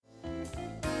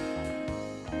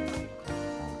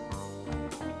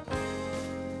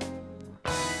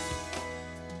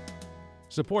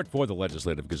Support for the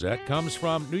Legislative Gazette comes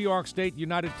from New York State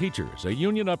United Teachers, a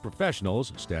union of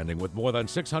professionals standing with more than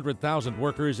 600,000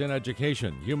 workers in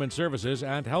education, human services,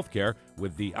 and healthcare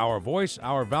with the Our Voice,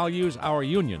 Our Values, Our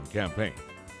Union campaign.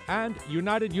 And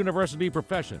United University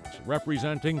Professions,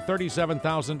 representing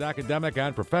 37,000 academic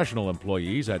and professional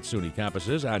employees at SUNY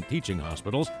campuses and teaching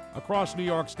hospitals across New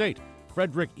York State.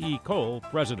 Frederick E. Cole,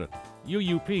 President.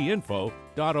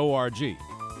 UUPinfo.org.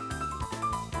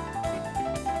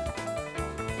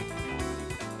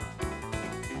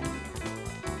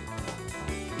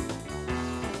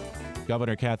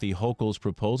 Governor Kathy Hochul's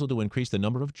proposal to increase the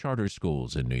number of charter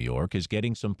schools in New York is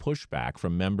getting some pushback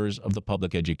from members of the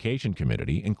Public Education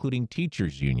Committee, including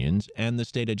teachers' unions and the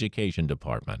State Education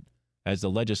Department. As the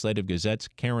Legislative Gazette's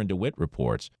Karen DeWitt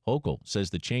reports, Hochul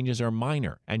says the changes are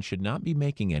minor and should not be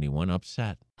making anyone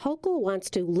upset. Hochul wants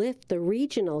to lift the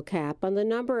regional cap on the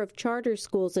number of charter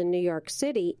schools in New York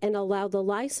City and allow the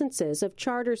licenses of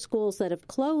charter schools that have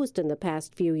closed in the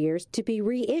past few years to be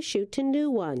reissued to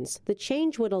new ones. The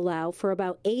change would allow for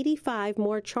about 85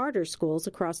 more charter schools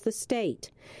across the state.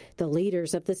 The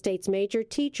leaders of the state's major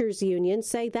teachers unions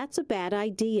say that's a bad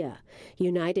idea.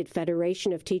 United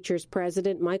Federation of Teachers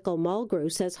President Michael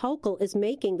Mulgrew says Hochul is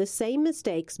making the same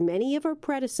mistakes many of her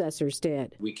predecessors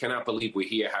did. We cannot believe we're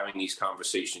here having these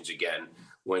conversations again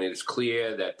when it is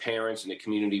clear that parents in the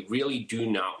community really do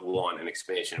not want an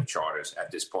expansion of charters at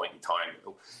this point in time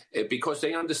because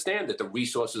they understand that the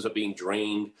resources are being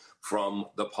drained from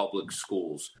the public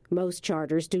schools. Most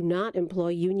charters do not employ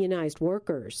unionized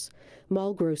workers.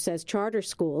 Mulgrew says charter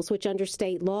schools, which under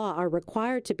state law are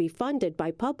required to be funded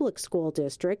by public school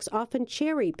districts, often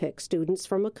cherry-pick students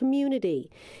from a community.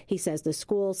 He says the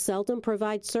schools seldom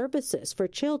provide services for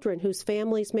children whose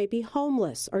families may be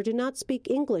homeless or do not speak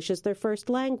English as their first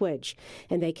language,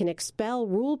 and they can expel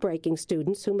rule-breaking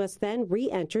students who must then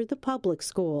re-enter the public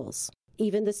schools.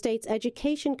 Even the state's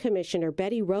education commissioner,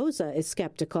 Betty Rosa, is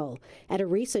skeptical. At a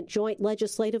recent joint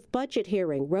legislative budget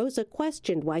hearing, Rosa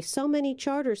questioned why so many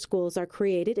charter schools are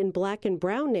created in black and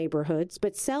brown neighborhoods,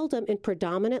 but seldom in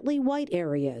predominantly white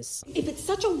areas. If it's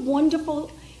such a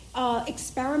wonderful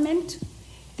experiment,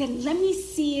 then let me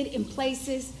see it in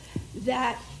places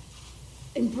that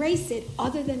embrace it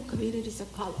other than communities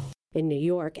of color. In New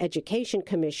York, education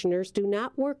commissioners do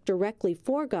not work directly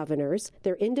for governors.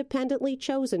 They're independently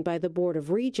chosen by the Board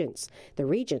of Regents. The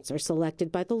regents are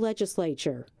selected by the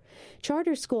legislature.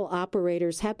 Charter school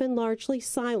operators have been largely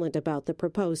silent about the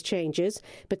proposed changes,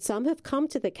 but some have come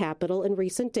to the Capitol in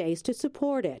recent days to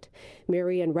support it.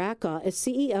 Marian Racca is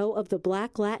CEO of the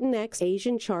Black Latinx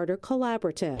Asian Charter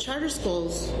Collaborative. Charter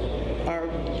schools are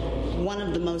one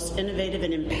of the most innovative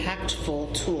and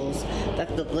impactful tools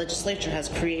that the legislature has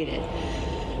created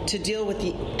to deal with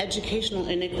the educational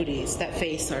inequities that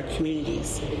face our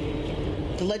communities.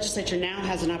 The legislature now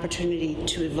has an opportunity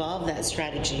to evolve that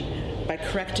strategy by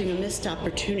correcting a missed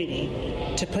opportunity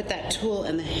to put that tool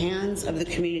in the hands of the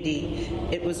community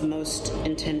it was most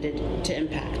intended to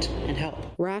impact and help.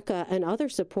 Racca and other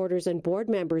supporters and board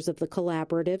members of the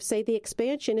collaborative say the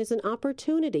expansion is an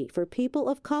opportunity for people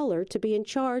of color to be in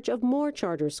charge of more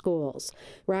charter schools.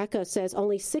 Racca says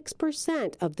only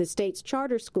 6% of the state's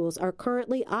charter schools are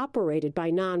currently operated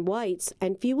by non-whites,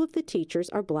 and few of the teachers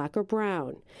are black or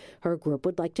brown. Her group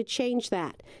would like to change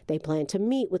that. They plan to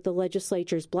meet with the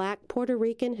legislature's Black, Puerto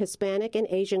Rican, Hispanic, and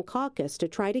Asian caucus to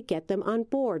try to get them on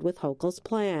board with Hochul's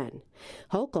plan.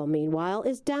 Hochul, meanwhile,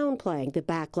 is downplaying the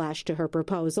backlash to her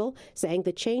proposal, saying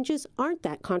the changes aren't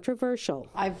that controversial.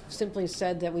 I've simply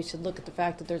said that we should look at the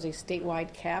fact that there's a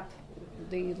statewide cap.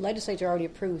 The legislature already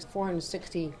approved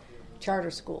 460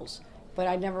 charter schools, but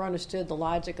I never understood the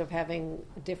logic of having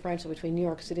a differential between New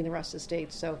York City and the rest of the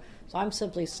state. So I'm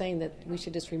simply saying that we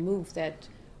should just remove that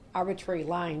arbitrary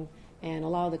line and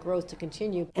allow the growth to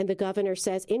continue. And the governor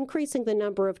says increasing the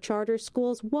number of charter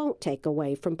schools won't take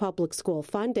away from public school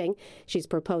funding. She's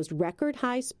proposed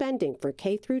record-high spending for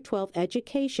K-12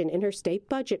 education in her state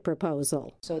budget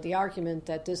proposal. So the argument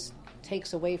that this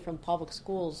takes away from public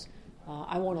schools,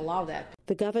 I won't allow that.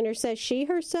 The governor says she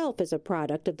herself is a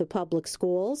product of the public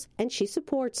schools, and she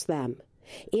supports them.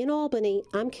 In Albany,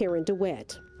 I'm Karen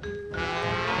DeWitt.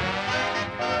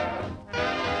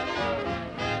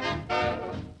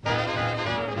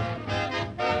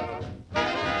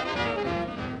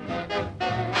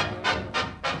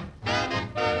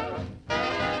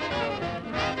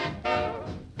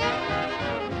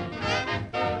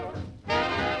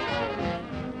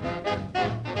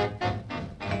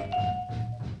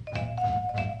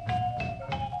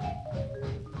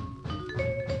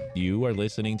 You are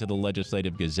listening to the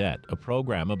Legislative Gazette, a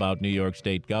program about New York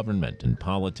State government and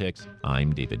politics.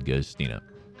 I'm David Gustina.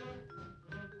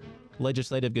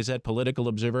 Legislative Gazette political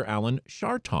observer Alan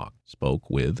Chartock spoke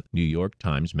with New York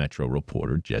Times Metro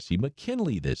reporter Jesse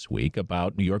McKinley this week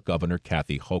about New York Governor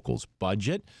Kathy Hochul's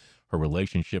budget, her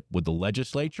relationship with the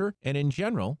legislature, and in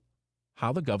general,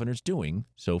 how the governor's doing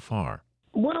so far.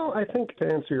 Well, I think to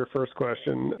answer your first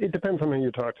question, it depends on who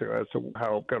you talk to as to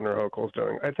how Governor Hochul's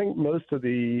doing. I think most of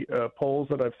the polls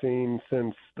that I've seen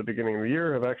since the beginning of the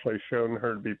year have actually shown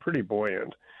her to be pretty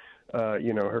buoyant.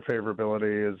 Her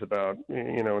favorability is about,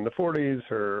 in the 40s.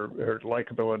 Her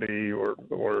likability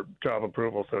or job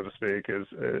approval, so to speak,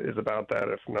 is about that,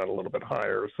 if not a little bit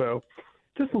higher. So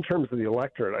just in terms of the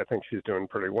electorate, I think she's doing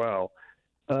pretty well.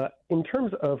 In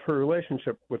terms of her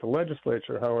relationship with the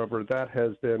legislature, however, that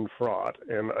has been fraught,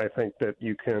 and I think that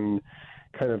you can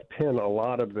kind of pin a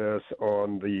lot of this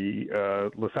on the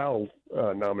LaSalle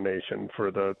nomination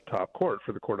for the top court,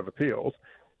 for the Court of Appeals.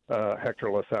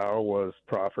 Hector LaSalle was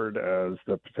proffered as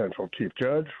the potential chief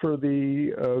judge for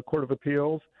the Court of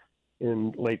Appeals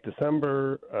in late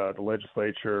December. The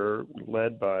legislature,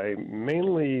 led by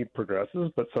mainly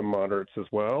progressives, but some moderates as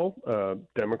well,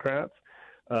 Democrats,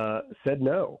 said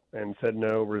no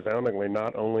resoundingly,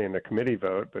 not only in a committee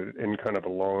vote, but in kind of a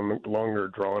longer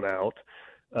drawn-out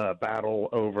battle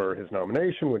over his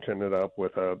nomination, which ended up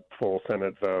with a full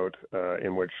Senate vote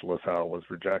in which LaSalle was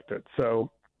rejected. So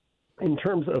in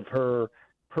terms of her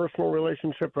personal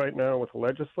relationship right now with the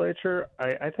legislature,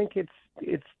 I think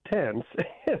it's tense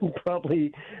and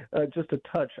probably just a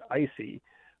touch icy.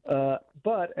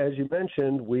 But as you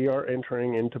mentioned, we are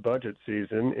entering into budget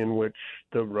season in which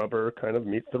the rubber kind of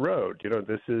meets the road.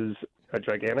 This is a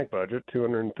gigantic budget,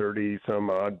 $230 some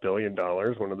odd billion,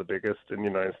 one of the biggest in the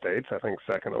United States, I think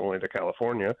second only to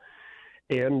California.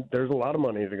 And there's a lot of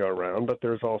money to go around, but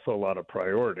there's also a lot of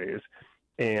priorities.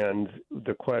 And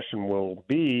the question will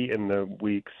be in the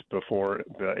weeks before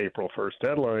the April 1st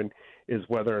deadline is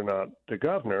whether or not the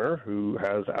governor, who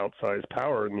has outsized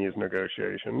power in these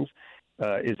negotiations,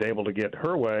 is able to get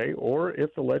her way, or if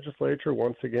the legislature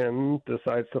once again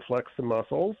decides to flex some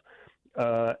muscles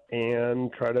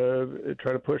and try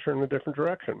to push her in a different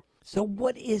direction. So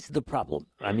what is the problem?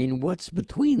 I mean, what's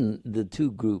between the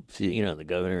two groups, the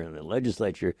governor and the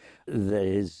legislature, that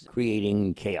is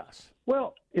creating chaos?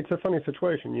 Well, it's a funny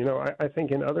situation. I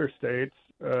think in other states,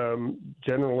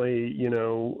 generally,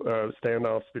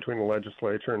 standoffs between the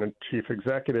legislature and a chief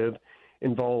executive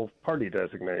involve party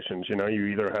designations. You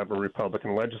either have a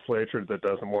Republican legislature that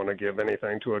doesn't want to give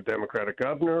anything to a Democratic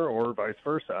governor or vice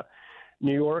versa.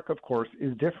 New York, of course,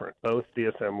 is different. Both the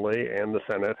Assembly and the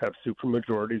Senate have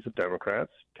supermajorities of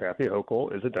Democrats. Kathy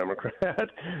Hochul is a Democrat.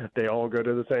 They all go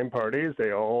to the same parties.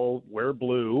 They all wear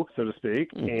blue, so to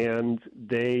speak, and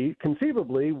they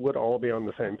conceivably would all be on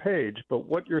the same page. But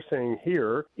what you're seeing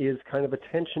here is kind of a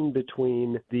tension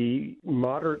between the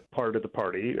moderate part of the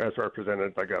party, as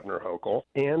represented by Governor Hochul,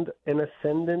 and an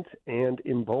ascendant and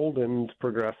emboldened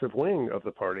progressive wing of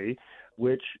the party,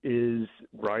 which is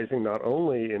rising not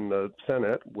only in the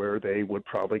Senate, where they would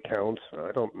probably count,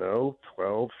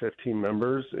 12, 15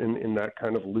 members in that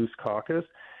kind of loose caucus,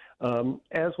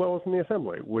 as well as in the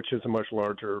Assembly, which is a much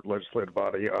larger legislative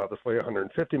body, obviously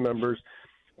 150 members,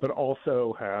 but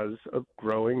also has a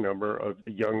growing number of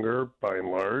younger, by and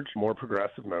large, more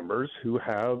progressive members who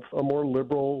have a more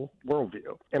liberal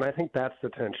worldview. And I think that's the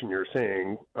tension you're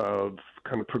seeing of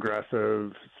kind of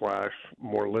progressive /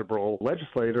 more liberal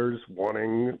legislators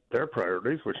wanting their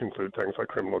priorities, which include things like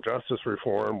criminal justice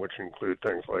reform, which include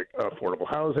things like affordable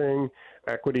housing,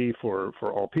 equity for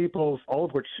all peoples, all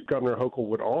of which Governor Hochul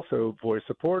would also voice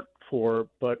support for,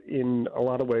 but in a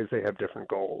lot of ways they have different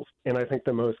goals. And I think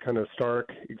the most kind of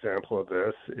stark example of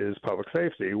this is public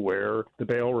safety, where the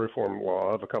bail reform law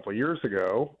of a couple of years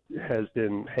ago has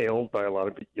been hailed by a lot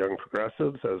of young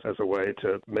progressives as a way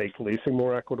to make leasing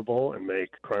more equitable and make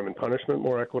crime and punishment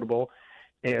more equitable.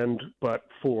 But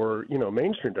for,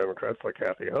 mainstream Democrats like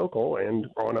Kathy Hochul and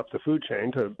on up the food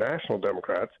chain to national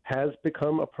Democrats has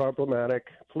become a problematic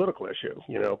political issue.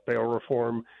 Bail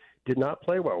reform did not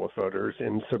play well with voters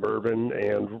in suburban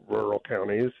and rural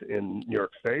counties in New York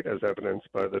State, as evidenced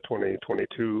by the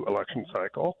 2022 election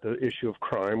cycle. The issue of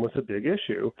crime was a big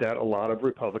issue that a lot of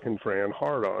Republicans ran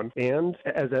hard on, and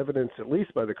as evidenced at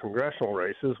least by the congressional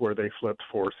races where they flipped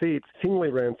 4 seats, seemingly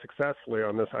ran successfully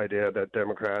on this idea that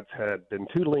Democrats had been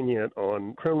too lenient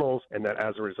on criminals and that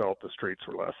as a result the streets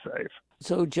were less safe.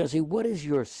 So, Jesse, what is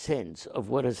your sense of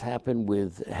what has happened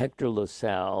with Hector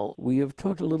LaSalle? We have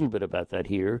talked a little bit about that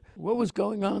here. What was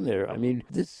going on there? I mean,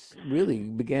 this really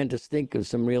began to stink of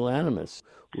some real animus.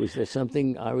 Was there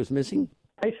something I was missing?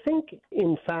 I think,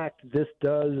 in fact, this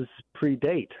does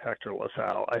predate Hector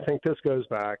LaSalle. I think this goes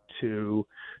back to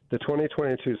the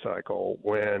 2022 cycle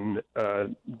when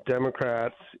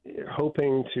Democrats,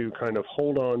 hoping to kind of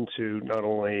hold on to not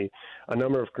only a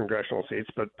number of congressional seats,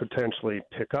 but potentially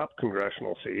pick up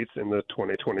congressional seats in the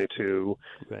 2022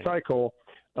 cycle,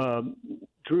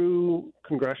 drew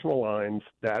congressional lines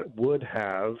that would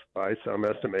have, by some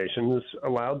estimations,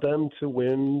 allowed them to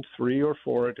win 3 or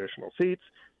 4 additional seats,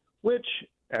 which,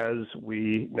 as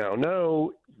we now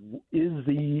know, is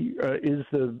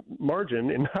the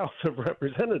margin in the House of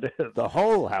Representatives. The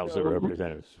whole House of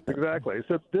Representatives. Exactly.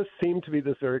 So this seemed to be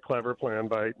this very clever plan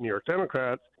by New York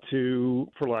Democrats to,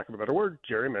 for lack of a better word,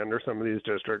 gerrymander some of these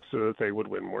districts so that they would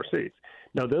win more seats.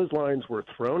 Now, those lines were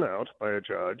thrown out by a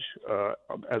judge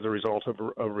as a result of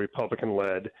a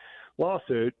Republican-led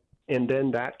lawsuit. And then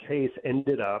that case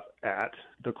ended up at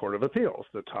the Court of Appeals,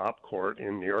 the top court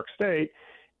in New York State.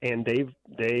 And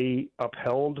they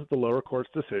upheld the lower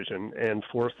court's decision and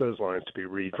forced those lines to be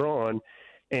redrawn.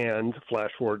 And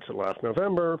flash forward to last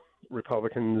November,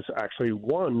 Republicans actually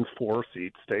won 4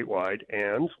 seats statewide.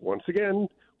 And once again,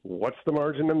 what's the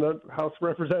margin in the House of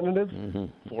Representatives?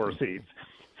 4 seats.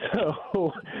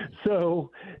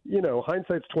 So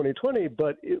hindsight's 20/20.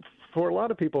 But for a lot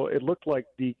of people, it looked like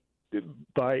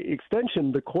by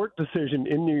extension, the court decision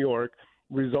in New York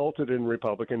resulted in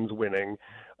Republicans winning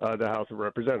the House of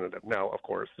Representatives. Now, of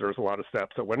course, there's a lot of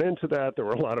steps that went into that. There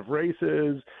were a lot of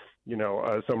races.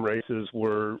 Some races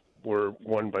were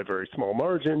won by very small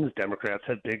margins. Democrats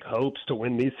had big hopes to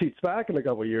win these seats back in a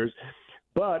couple of years.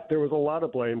 But there was a lot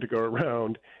of blame to go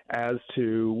around as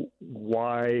to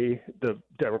why the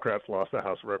Democrats lost the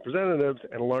House of Representatives,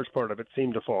 and a large part of it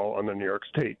seemed to fall on the New York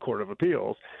State Court of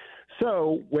Appeals.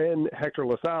 So when Hector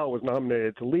LaSalle was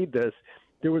nominated to lead this,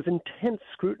 there was intense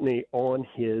scrutiny on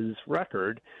his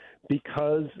record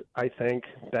because I think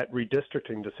that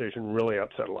redistricting decision really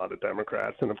upset a lot of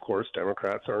Democrats. And, of course,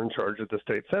 Democrats are in charge of the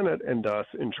state Senate and thus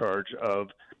in charge of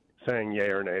saying yay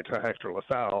or nay to Hector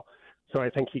LaSalle. So I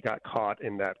think he got caught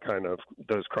in that kind of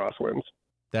those crosswinds.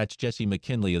 That's Jesse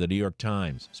McKinley of the New York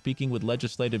Times, speaking with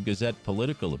Legislative Gazette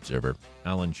political observer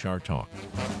Alan Chartock.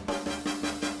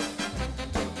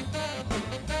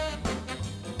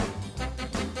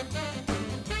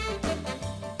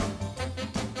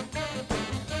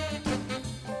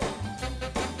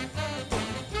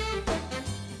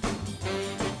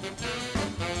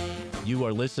 You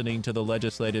are listening to the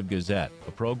Legislative Gazette,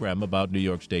 a program about New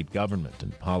York State government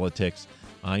and politics.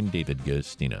 I'm David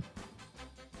Guistina.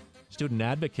 Student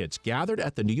advocates gathered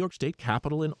at the New York State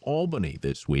Capitol in Albany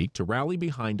this week to rally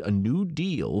behind a new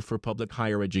deal for public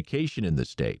higher education in the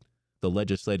state. The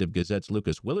Legislative Gazette's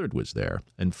Lucas Willard was there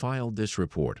and filed this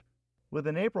report. With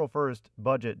an April 1st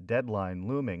budget deadline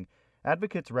looming,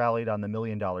 advocates rallied on the $1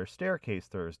 million staircase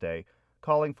Thursday,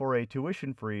 calling for a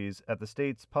tuition freeze at the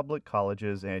state's public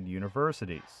colleges and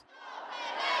universities.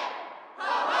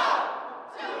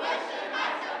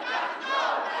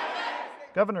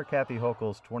 Governor Kathy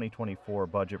Hochul's 2024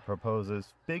 budget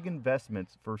proposes big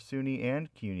investments for SUNY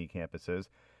and CUNY campuses,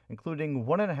 including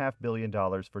 $1.5 billion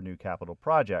for new capital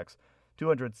projects,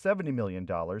 $270 million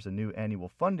in new annual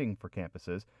funding for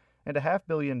campuses, and a $500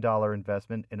 million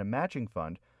investment in a matching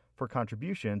fund for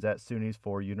contributions at SUNY's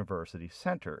 4 university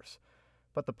centers.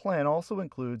 But the plan also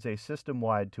includes a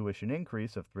system-wide tuition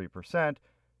increase of 3%,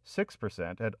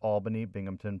 6% at Albany,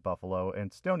 Binghamton, Buffalo,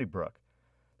 and Stony Brook.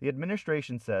 The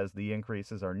administration says the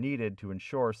increases are needed to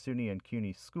ensure SUNY and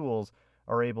CUNY schools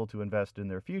are able to invest in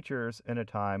their futures in a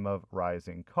time of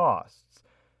rising costs.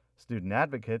 Student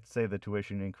advocates say the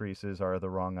tuition increases are the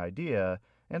wrong idea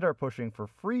and are pushing for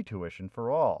free tuition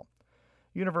for all.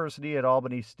 University at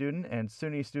Albany student and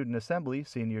SUNY Student Assembly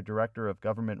Senior Director of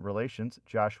Government Relations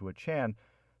Joshua Chan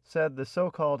said the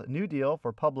so-called New Deal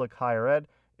for public higher ed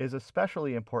is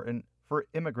especially important for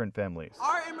immigrant families.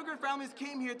 Our immigrant families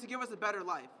came here to give us a better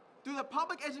life. Through the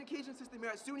public education system here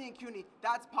at SUNY and CUNY,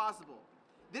 that's possible.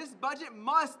 This budget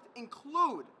must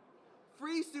include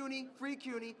free SUNY, free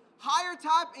CUNY, higher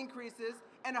TAP increases,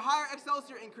 and a higher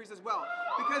Excelsior increase as well.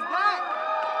 Because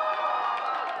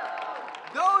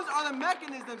those are the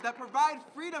mechanisms that provide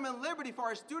freedom and liberty for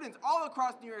our students all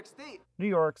across New York State. New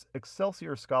York's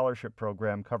Excelsior Scholarship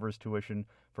Program covers tuition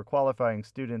for qualifying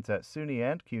students at SUNY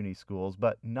and CUNY schools,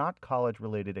 but not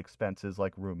college-related expenses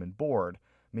like room and board,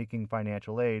 making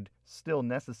financial aid still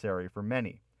necessary for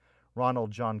many.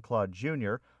 Ronald John Claude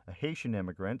Jr., a Haitian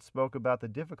immigrant, spoke about the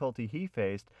difficulty he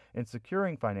faced in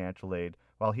securing financial aid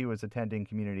while he was attending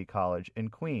community college in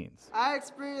Queens. I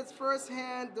experienced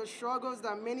firsthand the struggles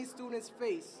that many students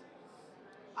face.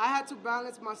 I had to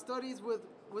balance my studies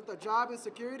with a job and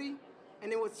security,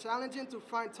 and it was challenging to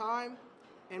find time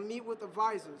and meet with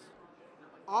advisors.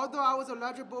 Although I was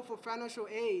eligible for financial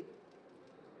aid,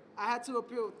 I had to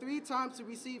appeal 3 times to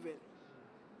receive it.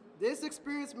 This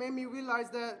experience made me realize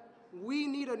that we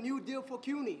need a new deal for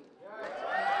CUNY.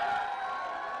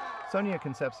 Sonia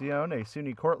Concepcion, a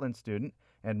SUNY Cortland student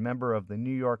and member of the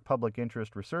New York Public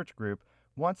Interest Research Group,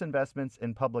 wants investments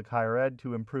in public higher ed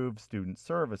to improve student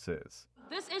services.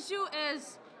 This issue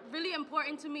is really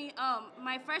important to me.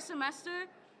 My first semester,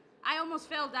 I almost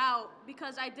failed out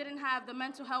because I didn't have the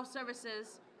mental health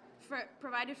services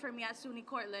provided for me at SUNY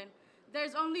Cortland.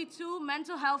 There's only 2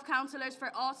 mental health counselors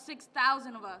for all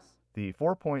 6,000 of us. The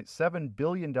 $4.7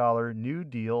 billion New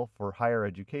Deal for higher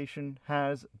education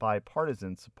has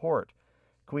bipartisan support.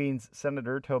 Queens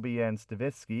Senator Toby Ann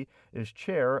Stavisky is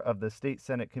chair of the State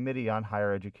Senate Committee on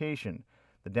Higher Education.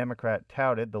 The Democrat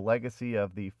touted the legacy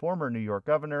of the former New York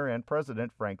Governor and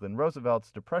President Franklin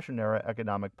Roosevelt's Depression-era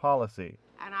economic policy.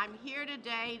 And I'm here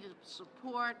today to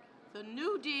support the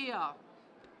New Deal.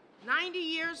 90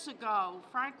 years ago,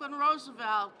 Franklin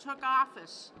Roosevelt took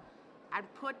office and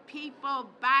put people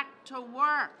back to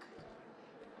work,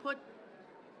 put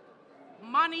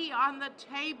money on the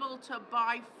table to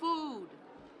buy food.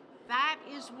 That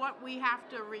is what we have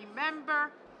to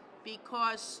remember,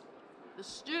 because the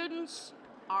students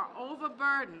are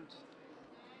overburdened.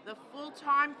 The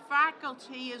full-time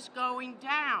faculty is going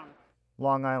down.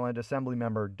 Long Island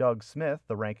Assemblymember Doug Smith,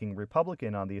 the ranking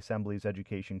Republican on the Assembly's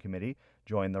Education Committee,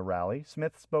 joined the rally.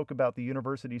 Smith spoke about the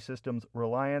university system's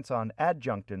reliance on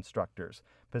adjunct instructors,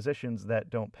 positions that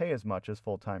don't pay as much as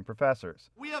full-time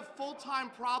professors. We have full-time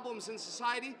problems in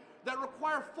society that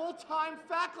require full-time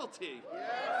faculty.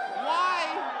 Why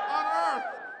on earth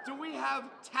do we have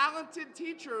talented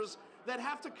teachers that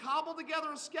have to cobble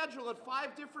together a schedule at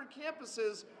 5 different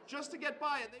campuses just to get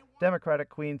by? Democratic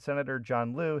Queens Senator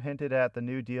John Liu hinted at the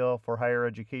New Deal for higher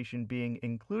education being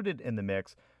included in the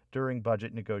mix during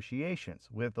budget negotiations,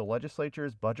 with the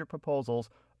legislature's budget proposals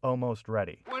almost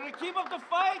ready. We're going to keep up the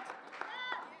fight,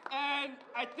 and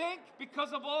I think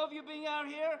because of all of you being out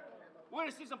here, we're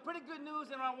going to see some pretty good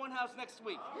news in our one house next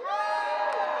week.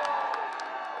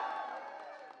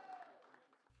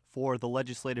 For the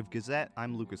Legislative Gazette,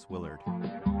 I'm Lucas Willard.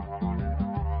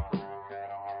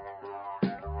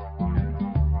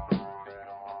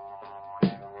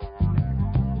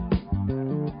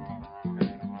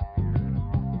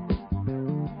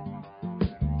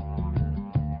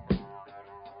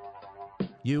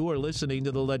 You are listening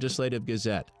to the Legislative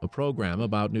Gazette, a program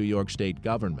about New York State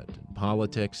government and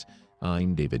politics.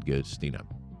 I'm David Gustina.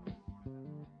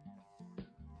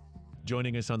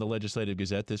 Joining us on the Legislative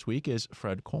Gazette this week is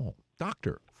Fred Cole.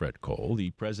 Dr. Fred Cole,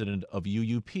 the president of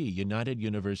UUP, United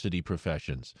University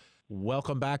Professions.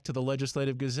 Welcome back to the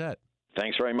Legislative Gazette.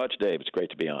 Thanks very much, Dave. It's great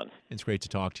to be on. It's great to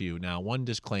talk to you. Now, one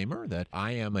disclaimer that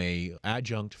I am a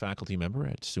adjunct faculty member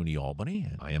at SUNY Albany,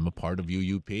 and I am a part of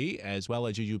UUP, as well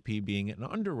as UUP being an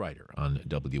underwriter on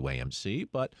WAMC.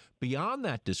 But beyond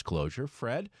that disclosure,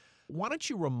 Fred, why don't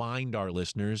you remind our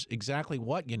listeners exactly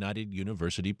what United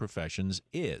University Professions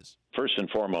is? First and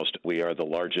foremost, we are the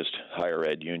largest higher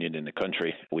ed union in the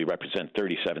country. We represent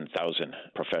 37,000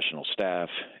 professional staff,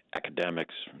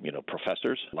 academics,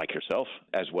 professors like yourself,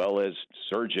 as well as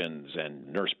surgeons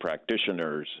and nurse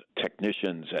practitioners,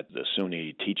 technicians at the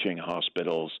SUNY teaching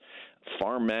hospitals,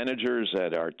 farm managers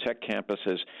at our tech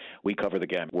campuses. We cover the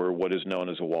gamut. We're what is known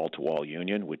as a wall-to-wall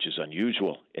union, which is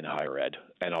unusual in higher ed.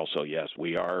 And also, yes,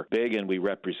 we are big and we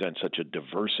represent such a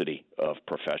diversity of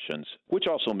professions, which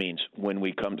also means when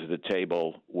we come to the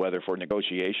table, whether for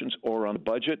negotiations or on the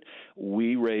budget,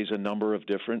 we raise a number of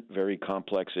different, very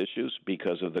complex issues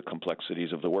because of the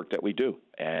complexities of the work that we do.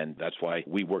 And that's why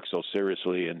we work so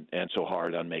seriously and so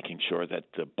hard on making sure that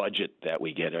the budget that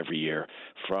we get every year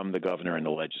from the governor and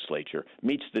the legislature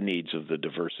meets the needs of the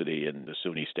diversity in the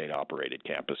SUNY state-operated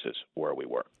campuses where we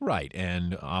work. Right,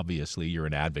 and obviously you're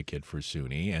an advocate for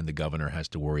SUNY, and the governor has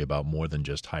to worry about more than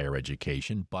just higher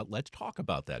education. But let's talk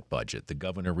about that budget. The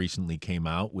governor recently came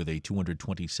out with a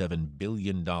 $227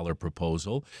 billion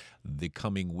proposal. The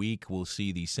coming week, we'll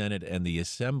see the Senate and the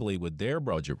Assembly with their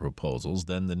budget proposals.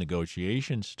 Then the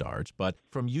negotiation starts. But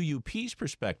from UUP's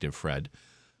perspective, Fred,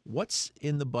 what's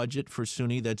in the budget for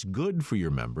SUNY that's good for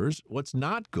your members? What's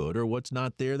not good, or what's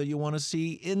not there that you want to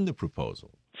see in the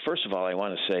proposal? First of all, I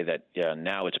want to say that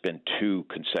now it's been 2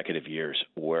 consecutive years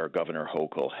where Governor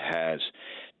Hochul has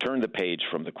turned the page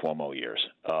from the Cuomo years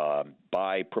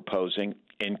by proposing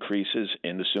increases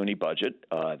in the SUNY budget.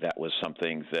 That was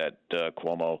something that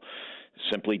Cuomo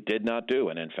simply did not do.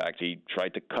 And in fact, he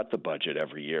tried to cut the budget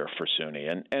every year for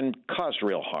SUNY and caused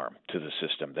real harm to the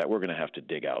system that we're going to have to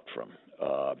dig out from.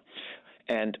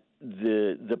 And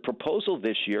The proposal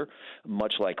this year,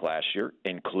 much like last year,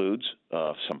 includes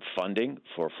some funding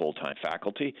for full-time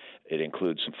faculty. It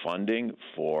includes some funding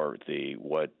for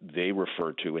what they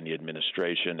refer to in the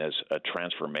administration as a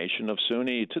transformation of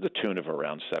SUNY to the tune of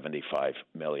around $75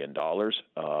 million.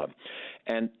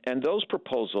 And those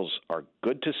proposals are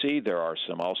good to see. There are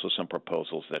also some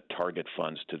proposals that target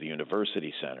funds to the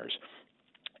university centers.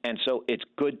 And so it's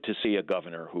good to see a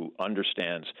governor who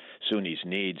understands SUNY's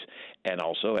needs and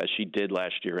also, as she did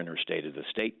last year in her State of the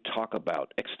State, talk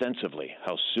about extensively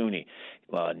how SUNY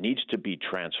needs to be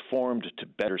transformed to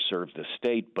better serve the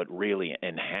state, but really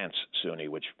enhance SUNY,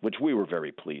 which we were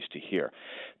very pleased to hear.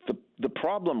 The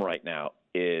problem right now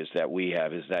is that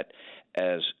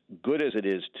as good as it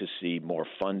is to see more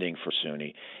funding for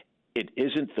SUNY, it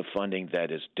isn't the funding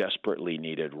that is desperately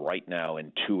needed right now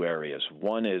in two areas.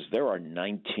 One is there are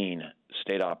 19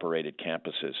 state-operated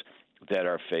campuses that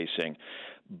are facing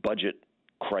budget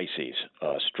crises,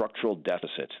 structural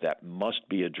deficits that must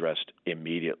be addressed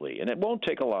immediately. And it won't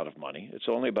take a lot of money. It's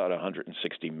only about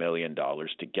 $160 million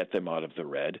to get them out of the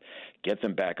red, get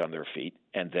them back on their feet,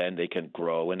 and then they can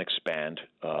grow and expand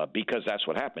because that's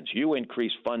what happens. You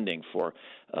increase funding for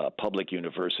public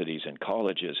universities and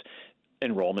colleges,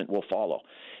 enrollment will follow.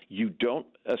 You don't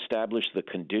establish the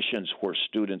conditions where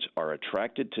students are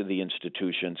attracted to the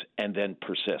institutions and then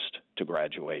persist to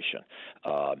graduation.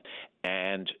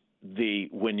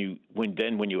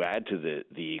 When you add to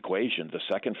the equation the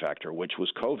second factor, which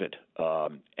was COVID,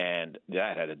 and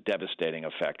that had a devastating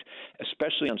effect,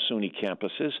 especially on SUNY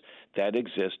campuses that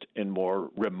exist in more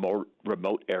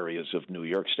remote areas of New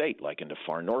York State, like in the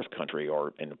far north country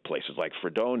or in places like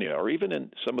Fredonia or even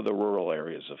in some of the rural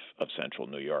areas of central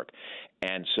New York.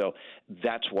 And so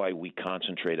that's why we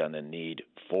concentrate on the need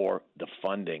for the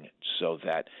funding so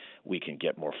that we can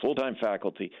get more full-time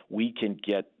faculty, we can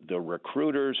get the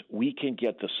recruiters, we can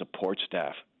get the support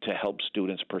staff to help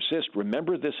students persist.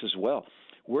 Remember this as well.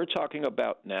 We're talking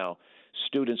about now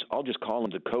students, I'll just call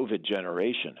them the COVID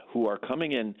generation, who are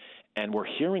coming in and we're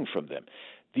hearing from them.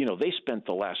 You know, they spent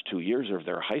the last 2 years of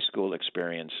their high school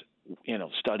experience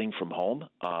studying from home,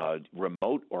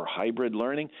 remote or hybrid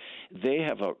learning. They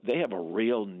have a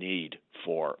real need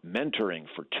for mentoring,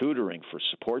 for tutoring, for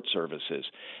support services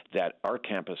that our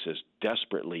campuses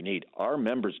desperately need. Our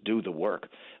members do the work,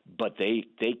 but they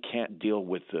can't deal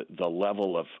with the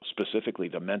level of specifically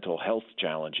the mental health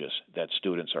challenges that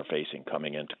students are facing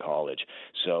coming into college.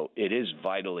 So it is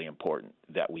vitally important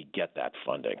that we get that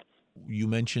funding. You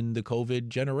mentioned the COVID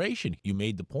generation. You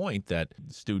made the point that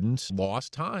students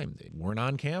lost time. They weren't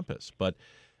on campus. But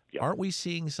aren't we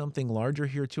seeing something larger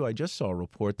here, too? I just saw a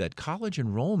report that college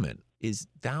enrollment is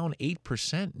down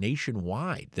 8%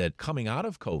 nationwide, that coming out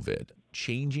of COVID,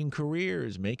 changing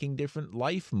careers, making different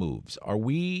life moves. Are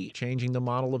we changing the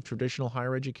model of traditional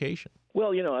higher education?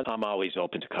 Well, I'm always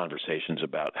open to conversations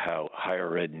about how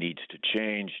higher ed needs to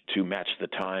change to match the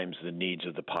times, the needs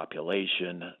of the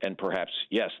population. And perhaps,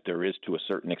 yes, there is to a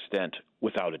certain extent,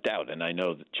 without a doubt, and I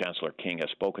know that Chancellor King has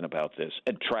spoken about this,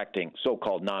 attracting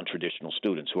so-called non-traditional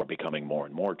students who are becoming more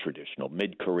and more traditional,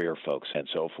 mid-career folks and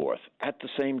so forth. At the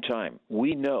same time,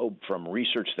 we know from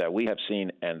research that we have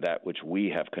seen and that which we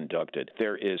have conducted,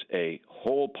 there is a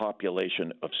whole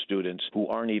population of students who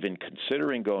aren't even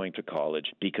considering going to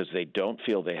college because they don't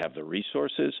feel they have the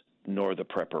resources nor the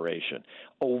preparation.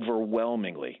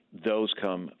 Overwhelmingly, those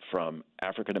come from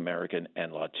African American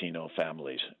and Latino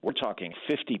families. We're talking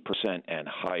 50% and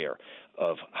higher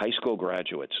of high school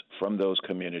graduates from those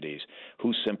communities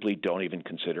who simply don't even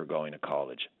consider going to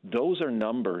college. Those are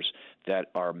numbers that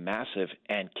are massive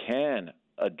and can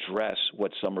address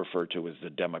what some refer to as the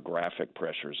demographic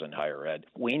pressures in higher ed.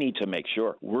 We need to make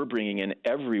sure we're bringing in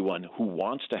everyone who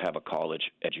wants to have a college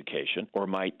education or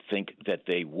might think that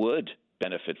they would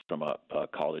benefit from a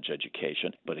college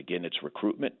education. But again, it's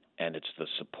recruitment and it's the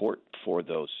support for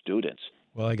those students.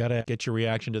 Well, I got to get your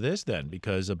reaction to this then,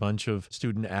 because a bunch of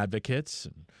student advocates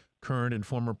and current and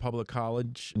former public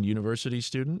college and university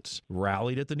students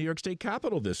rallied at the New York State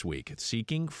Capitol this week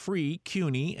seeking free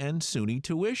CUNY and SUNY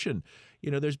tuition.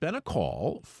 There's been a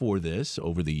call for this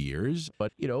over the years,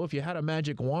 but, if you had a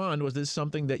magic wand, was this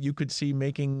something that you could see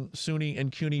making SUNY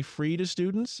and CUNY free to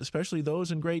students, especially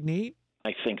those in great need?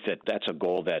 I think that that's a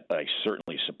goal that I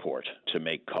certainly support. To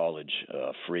make college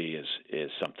free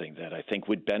is something that I think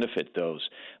would benefit those,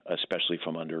 especially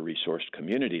from under-resourced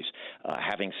communities.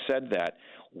 Having said that,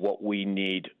 what we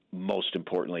need most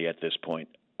importantly at this point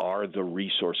are the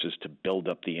resources to build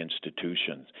up the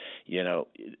institutions.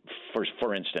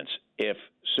 For instance, if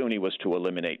SUNY was to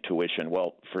eliminate tuition.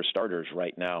 Well, for starters,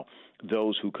 right now,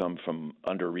 those who come from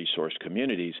under-resourced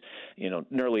communities,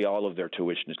 nearly all of their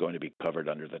tuition is going to be covered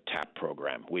under the TAP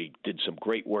program. We did some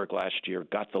great work last year,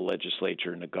 got the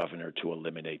legislature and the governor to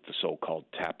eliminate the so-called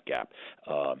TAP gap.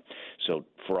 So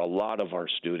for a lot of our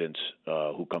students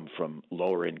who come from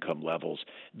lower income levels,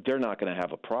 they're not going to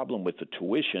have a problem with the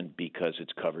tuition because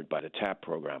it's covered by the TAP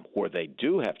program. Where they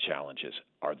do have challenges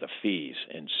are the fees.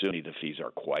 In SUNY, the fees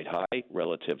are quite high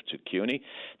relative to CUNY.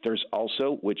 There's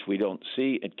also, which we don't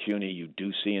see at CUNY, you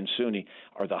do see in SUNY,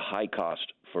 are the high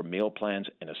cost for meal plans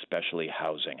and especially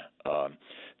housing.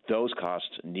 Those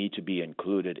costs need to be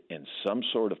included in some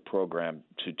sort of program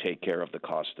to take care of the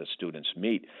costs that students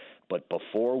meet. But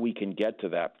before we can get to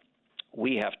that,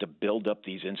 we have to build up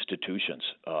these institutions.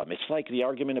 It's like the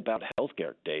argument about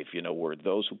healthcare, Dave, where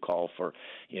those who call for,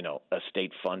 a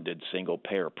state-funded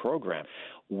single-payer program,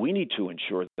 we need to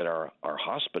ensure that our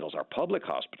hospitals, our public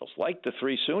hospitals, like the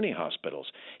 3 SUNY hospitals,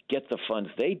 get the funds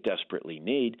they desperately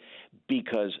need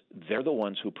because they're the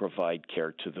ones who provide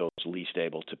care to those least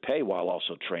able to pay while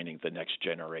also training the next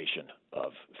generation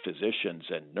of physicians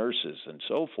and nurses and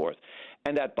so forth.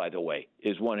 And that, by the way,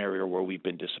 is one area where we've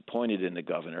been disappointed in the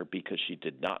governor because she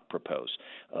did not propose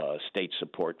state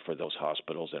support for those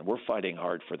hospitals. And we're fighting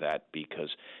hard for that because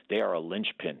they are a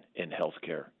linchpin in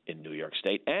healthcare in New York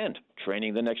State and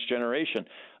training the next generation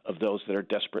of those that are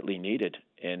desperately needed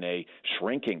in a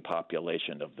shrinking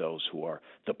population of those who are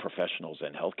the professionals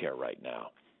in healthcare right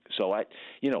now. So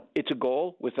it's a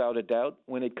goal without a doubt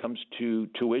when it comes to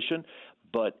tuition.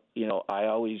 But, I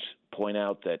always point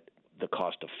out that the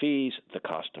cost of fees, the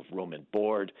cost of room and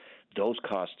board, those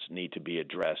costs need to be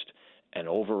addressed. And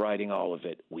overriding all of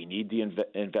it, we need the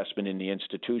investment in the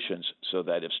institutions so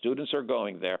that if students are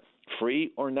going there,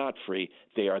 free or not free,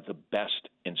 they are the best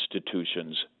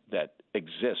institutions that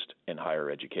exist in higher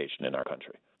education in our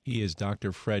country. He is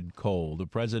Dr. Fred Cole, the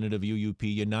president of UUP,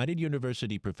 United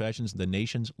University Professions, the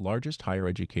nation's largest higher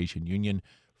education union.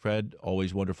 Fred,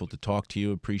 always wonderful to talk to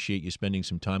you. Appreciate you spending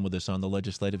some time with us on the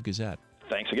Legislative Gazette.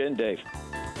 Thanks again, Dave.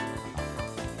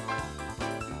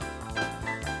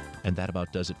 And that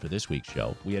about does it for this week's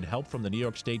show. We had help from the New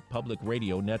York State Public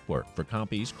Radio Network. For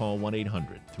copies, call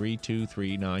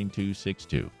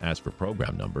 1-800-323-9262. Ask for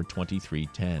program number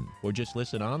 2310. Or just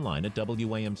listen online at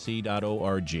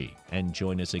WAMC.org. And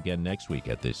join us again next week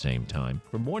at this same time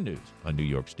for more news on New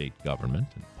York State government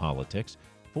and politics.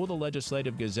 For the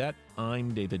Legislative Gazette,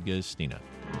 I'm David Gastina.